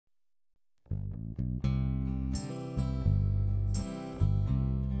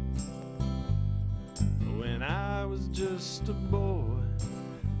was just a boy,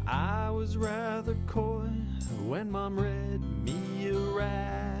 I was rather coy when Mom read me a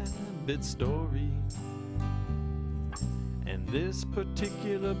rabbit story. And this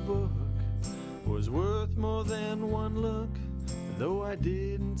particular book was worth more than one look, though I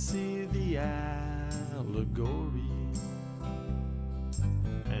didn't see the allegory.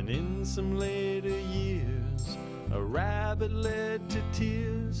 And in some later years, a rabbit led to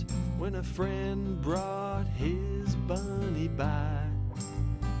tears when a friend brought his bunny by.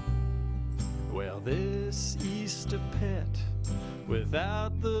 Well, this Easter pet,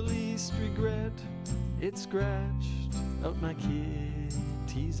 without the least regret, it scratched out my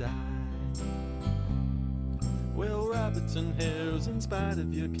kitty's eye. Well, rabbits and hares, in spite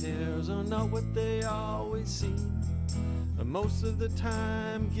of your cares, are not what they always seem. Most of the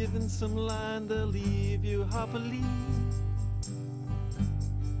time, given some line, they'll leave you happily.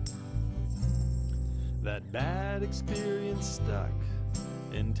 That bad experience stuck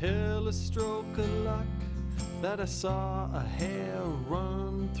until a stroke of luck that I saw a hare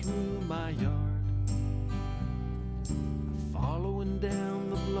run through my yard. Following down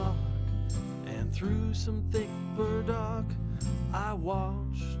the block and through some thick burdock, I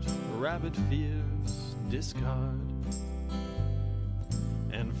watched rabbit fears discard.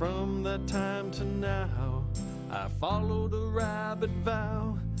 And from that time to now, I followed a rabbit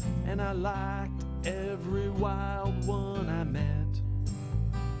vow, and I liked every wild one I met.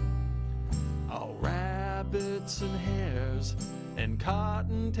 All rabbits and hares and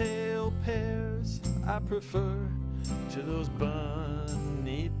cottontail pears I prefer to those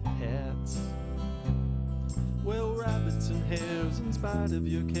bunny pets. Well, rabbits and hares, in spite of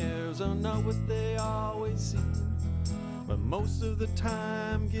your cares, are not what they always seem. But most of the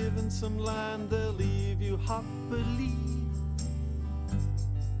time, given some line, they'll leave you happily.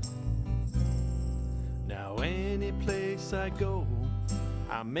 Now any place I go,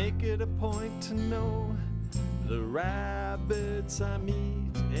 I make it a point to know the rabbits I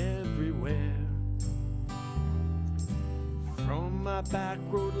meet everywhere. From my back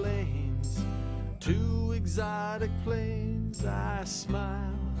road lanes to exotic plains, I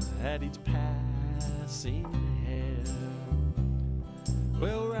smile at each passing hare.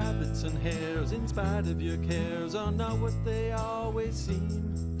 Well, rabbits and hares, in spite of your cares, are not what they always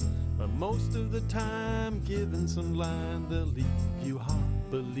seem. But most of the time, given some line, they'll leave you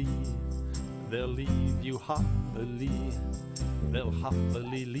happily. They'll leave you happily. They'll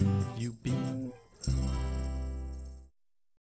happily leave you be.